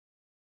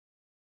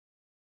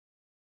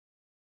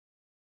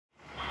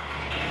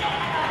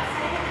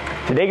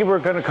Today we're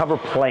going to cover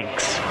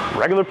planks,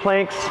 regular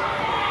planks,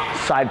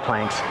 side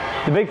planks.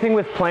 The big thing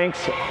with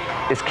planks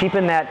is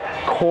keeping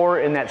that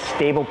core in that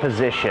stable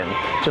position.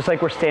 Just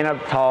like we're standing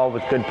up tall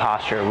with good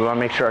posture. We want to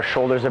make sure our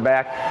shoulders are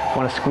back. We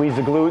want to squeeze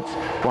the glutes.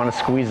 We want to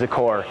squeeze the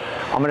core.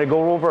 I'm going to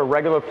go over a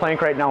regular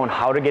plank right now and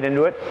how to get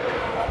into it.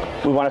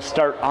 We want to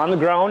start on the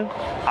ground,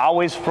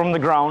 always from the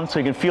ground, so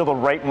you can feel the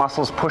right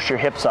muscles push your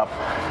hips up.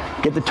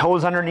 Get the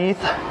toes underneath.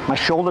 My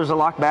shoulders are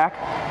locked back.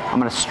 I'm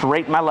going to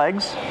straighten my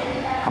legs.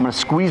 I'm going to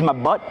squeeze my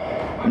butt,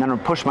 and then I'm going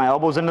to push my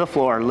elbows into the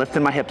floor,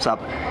 lifting my hips up.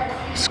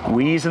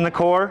 Squeeze in the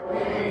core.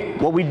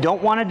 What we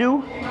don't want to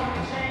do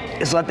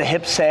is let the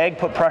hips sag,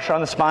 put pressure on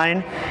the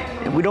spine,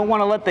 and we don't want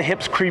to let the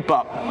hips creep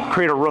up,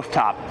 create a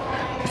rooftop.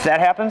 If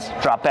that happens,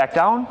 drop back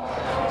down,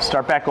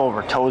 start back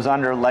over. Toes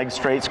under, legs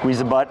straight, squeeze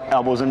the butt,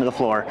 elbows into the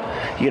floor.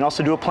 You can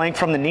also do a plank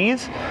from the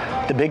knees.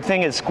 The big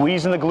thing is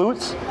squeezing the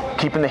glutes,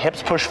 keeping the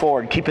hips pushed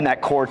forward, keeping that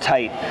core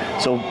tight.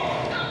 So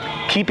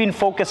keeping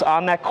focus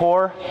on that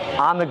core,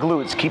 on the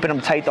glutes, keeping them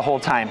tight the whole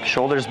time.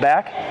 Shoulders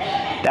back.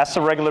 That's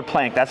the regular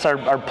plank. That's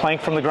our plank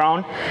from the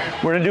ground.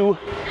 We're gonna do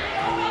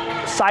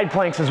side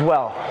planks as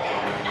well.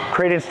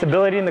 Creating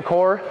stability in the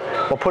core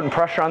while putting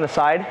pressure on the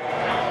side.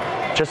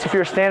 Just if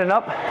you're standing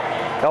up,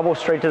 elbows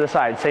straight to the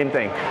side, same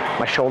thing.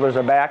 My shoulders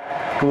are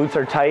back, glutes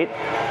are tight,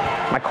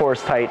 my core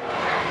is tight.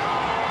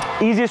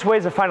 Easiest way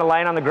is to find a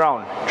line on the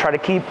ground. Try to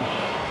keep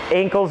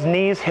ankles,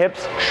 knees,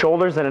 hips,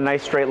 shoulders in a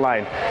nice straight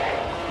line.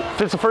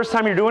 If it's the first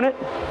time you're doing it,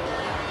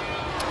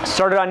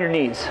 start it on your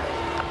knees.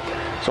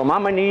 So I'm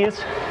on my knees,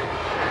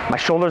 my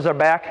shoulders are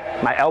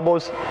back, my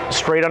elbows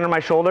straight under my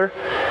shoulder.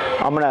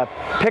 I'm gonna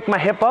pick my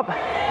hip up,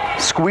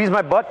 squeeze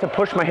my butt to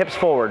push my hips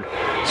forward.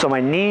 So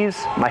my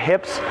knees, my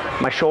hips,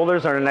 my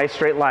shoulders are in a nice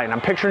straight line.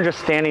 I'm picturing just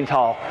standing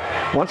tall.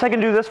 Once I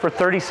can do this for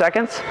 30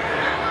 seconds,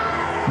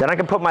 then I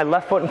can put my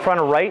left foot in front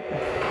of right,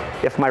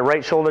 if my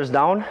right shoulder's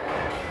down,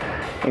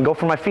 and go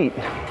for my feet.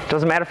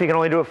 Doesn't matter if you can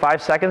only do it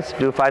 5 seconds,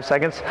 do it 5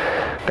 seconds,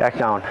 back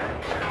down.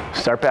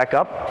 Start back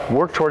up,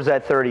 work towards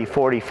that 30,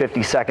 40,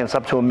 50 seconds,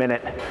 up to a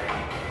minute.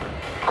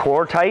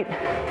 Core tight,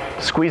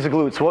 squeeze the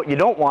glutes. What you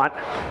don't want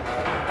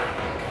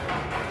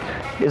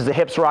is the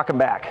hips rocking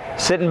back,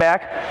 sitting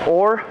back,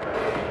 or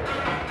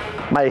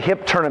my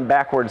hip turning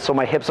backwards so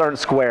my hips aren't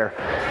square.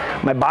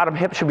 My bottom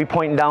hip should be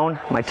pointing down,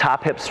 my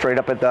top hip straight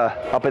up at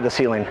the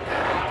ceiling.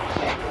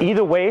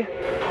 Either way,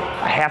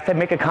 I have to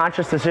make a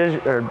conscious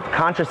decision or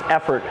conscious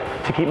effort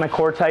to keep my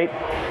core tight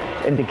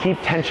and to keep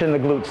tension in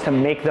the glutes, to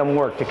make them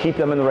work, to keep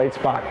them in the right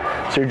spot.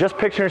 So you're just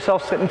picturing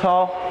yourself sitting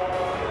tall,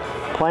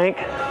 plank,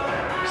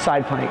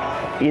 side plank.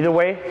 Either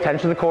way,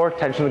 tension the core,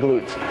 tension the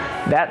glutes.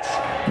 That's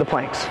the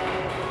planks.